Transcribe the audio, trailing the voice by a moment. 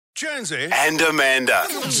Jonesy and Amanda.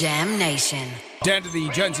 Jam Nation. Down to the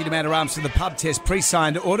Jonesy and Amanda Arms to the pub test,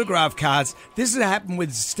 pre-signed autograph cards. This has happened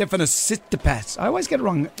with Stefanos Tsitsipas. I always get it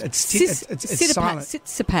wrong. It's silent.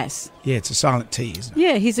 Tsitsipas. Yeah, it's a silent T, isn't it?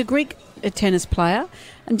 Yeah, he's a Greek tennis player.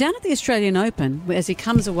 And down at the Australian Open, as he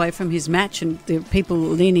comes away from his match and the people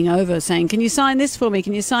leaning over saying, can you sign this for me?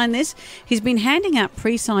 Can you sign this? He's been handing out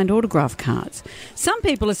pre-signed autograph cards. Some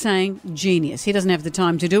people are saying, genius. He doesn't have the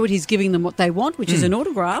time to do it. He's giving them what they want, which is an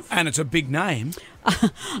autograph. And it's a big name.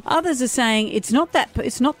 Others are saying it's not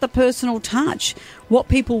the personal touch. What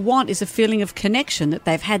people want is a feeling of connection, that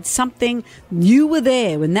they've had something, you were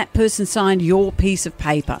there when that person signed your piece of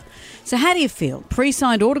paper. So how do you feel?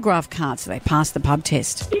 Pre-signed autograph cards, they pass the pub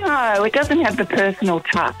test. No, it doesn't have the personal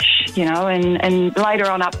touch, and later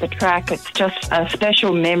on up the track, it's just a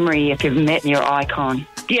special memory if you've met your icon.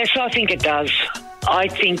 Yes, I think it does. I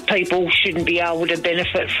think people shouldn't be able to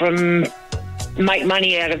benefit from make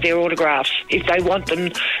money out of their autographs. If they want them,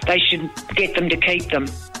 they should get them to keep them.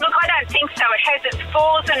 Look, I don't think so. It has its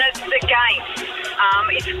fors and its against.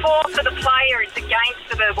 It's for the player, it's against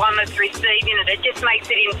for the one that's receiving it. It just makes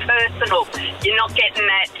it impersonal. You're not getting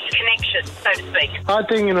that connection, so to speak. I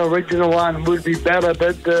think an original one would be better,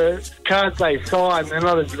 but the cards they sign, they're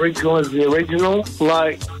not as original as the original.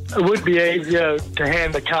 Like, it would be easier to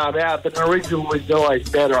hand the card out, but an original is always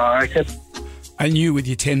better, I reckon. And you with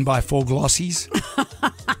your 10x4 glossies?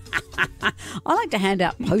 I like to hand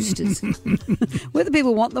out posters, whether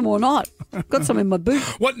people want them or not. Got some in my boot.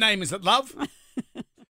 What name is it, love?